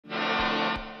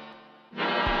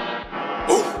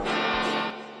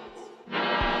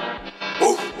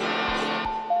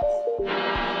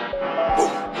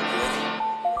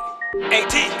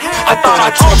I thought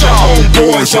I told your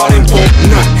homeboys y'all didn't want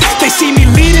none. They see me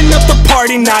leading up the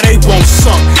party, now they want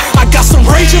some. I got some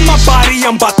rage in my body,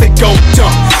 I'm about to go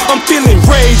dumb. I'm feeling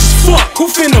rage as fuck,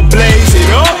 who finna blaze it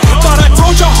up? Thought I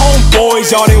told your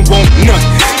homeboys y'all didn't want none.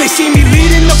 They see me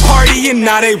leading the party and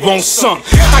now they want some.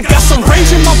 I got some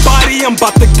rage in my body, I'm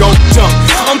about to go dumb.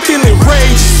 I'm feeling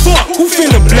rage as fuck, who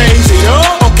finna blaze it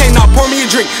up? Okay, now pour me a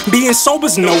drink, being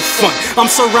sober's no fun.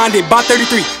 I'm surrounded by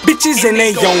 33 bitches and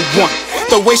they on one.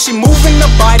 The way she moving the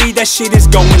body, that shit is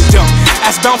going dumb.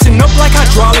 Ass bouncing up like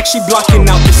hydraulic, she blocking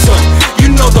out the sun.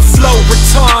 You know the flow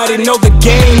retarded, know the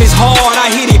game is hard. I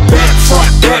hit it back,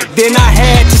 front, back, then I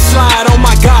had to slide. Oh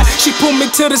my God, she pulled me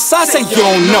to the side, say you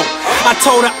don't know. I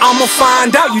told her I'ma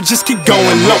find out, you just keep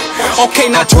going low.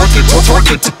 Okay, now twerk it, twerk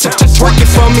it, twerk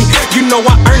it for me. You know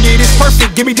I earned it, it's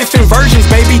perfect, give me different versions,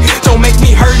 baby. Don't make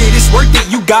me hurt it, it's worth it,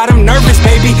 you got them nervous,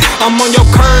 baby. I'm on your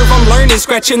curve, I'm learning,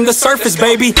 scratching the surface,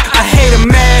 baby. I hate them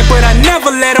mad, but I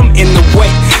never let them in the way.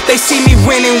 They see me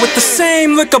winning with the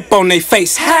same look up on their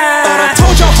face. Thought I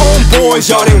told your homeboys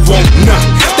y'all didn't want none.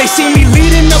 They see me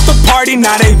leading up the party,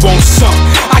 now they want some.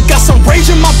 I got some rage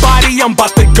in my body, I'm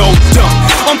about to go dumb.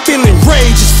 I'm feeling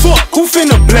rage as fuck, who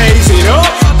finna blaze it up?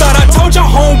 Thought I told your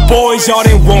homeboys y'all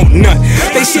didn't want none.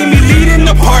 They see me leading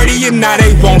the party and now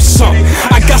they want some.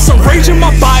 I got some rage in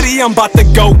my body, I'm about to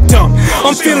go dumb.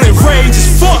 I'm feeling rage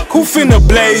as fuck, who finna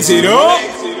blaze it up?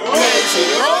 Blaze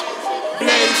it up,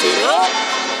 blaze it up,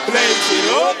 blaze it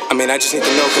up. I mean, I just need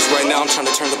to know, cause right now I'm trying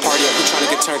to turn the party up. We're trying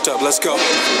to get turned up, let's go.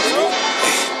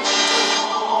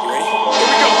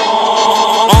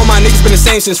 All my niggas been the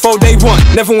same since 4 day one,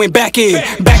 never went back in.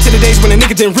 Back to the days when a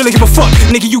nigga didn't really give a fuck.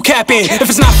 Nigga, you capping.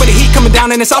 If it's not for the heat coming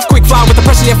down and it's off, quick fly with the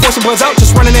pressure, yeah, force your buzz out.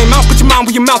 Just running their mouth, put your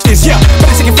mind where your mouth is, yeah.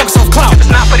 Better take your focus off cloud. If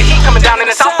it's not for the heat coming down and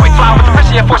it's off, quick fly with the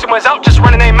pressure, yeah, force your buzz out. Just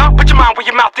running their mouth, put your mind where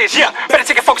your mouth is, yeah. Better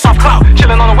take your focus off cloud.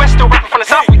 Chilling on the west, still rapping from the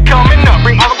south. We coming up,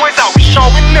 bring all the boys out, we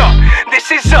showing up.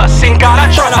 This is us, and God I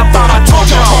trust. I thought I told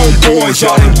your homeboys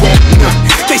y'all didn't want none.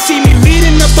 They see me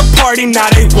leading up the party, now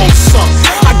they want some.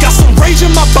 I got some rage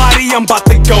in my body, I'm about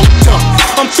to go dumb.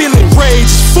 I'm feeling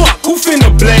rage as fuck, who finna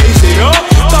blaze it up?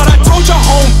 Thought I told your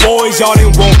homeboys y'all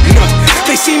didn't want none.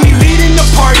 They see me leading the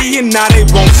party and now they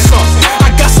want some.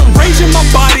 I got some rage in my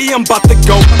body, I'm about to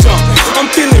go dumb. I'm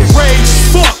feeling rage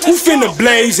as fuck, who finna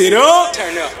blaze it up?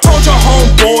 Told your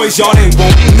homeboys y'all didn't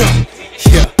want none.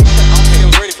 Yeah.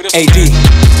 AD.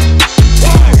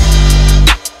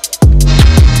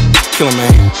 Kill him,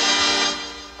 man.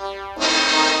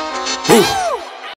 Woo.